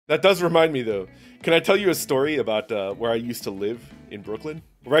That does remind me, though. Can I tell you a story about where I used to live in Brooklyn?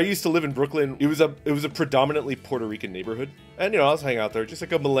 Where I used to live in Brooklyn, it was a predominantly Puerto Rican neighborhood, and I was hanging out there, just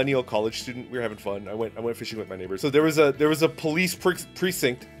like a millennial college student. We were having fun. I went fishing with my neighbors. So there was a police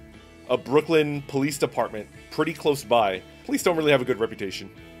precinct, a Brooklyn police department, pretty close by. Police don't really have a good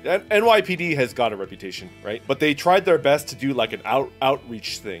reputation. NYPD has got a reputation, right? But they tried their best to do like an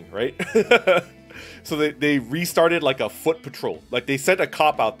outreach thing, right? So they restarted like a foot patrol. Like they sent a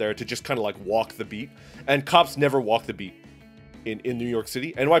cop out there to just kind of like walk the beat. And cops never walk the beat in New York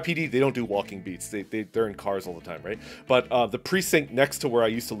City. NYPD, they don't do walking beats. They're in cars all the time, right? But the precinct next to where I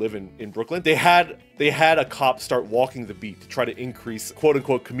used to live in Brooklyn, they had a cop start walking the beat to try to increase quote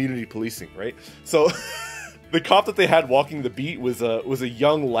unquote community policing, right? So the cop that they had walking the beat was a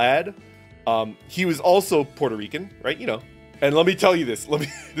young lad. He was also Puerto Rican, right? And let me tell you this,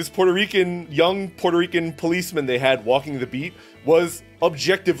 this young Puerto Rican policeman they had walking the beat was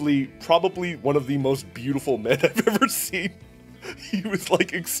objectively probably one of the most beautiful men I've ever seen. He was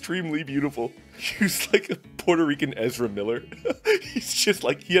like extremely beautiful. He was like a Puerto Rican Ezra Miller. He's just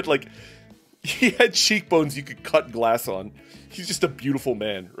like, he had cheekbones you could cut glass on. He's just a beautiful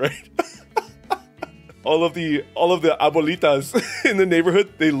man, right? All of the abuelitas in the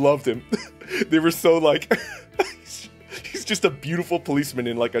neighborhood, they loved him. They were so like, he's just a beautiful policeman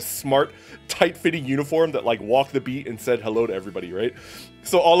in like a smart, tight-fitting uniform that like walked the beat and said hello to everybody, right?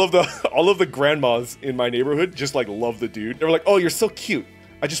 So all of the grandmas in my neighborhood just like loved the dude. They were like, "Oh, you're so cute.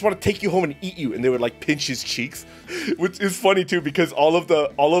 I just want to take you home and eat you." And they would like pinch his cheeks, which is funny too because all of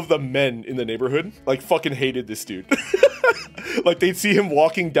the men in the neighborhood like fucking hated this dude. Like they'd see him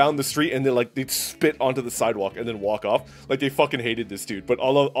walking down the street and they'd spit onto the sidewalk and then walk off. Like they fucking hated this dude. But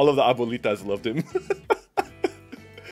all of the abuelitas loved him.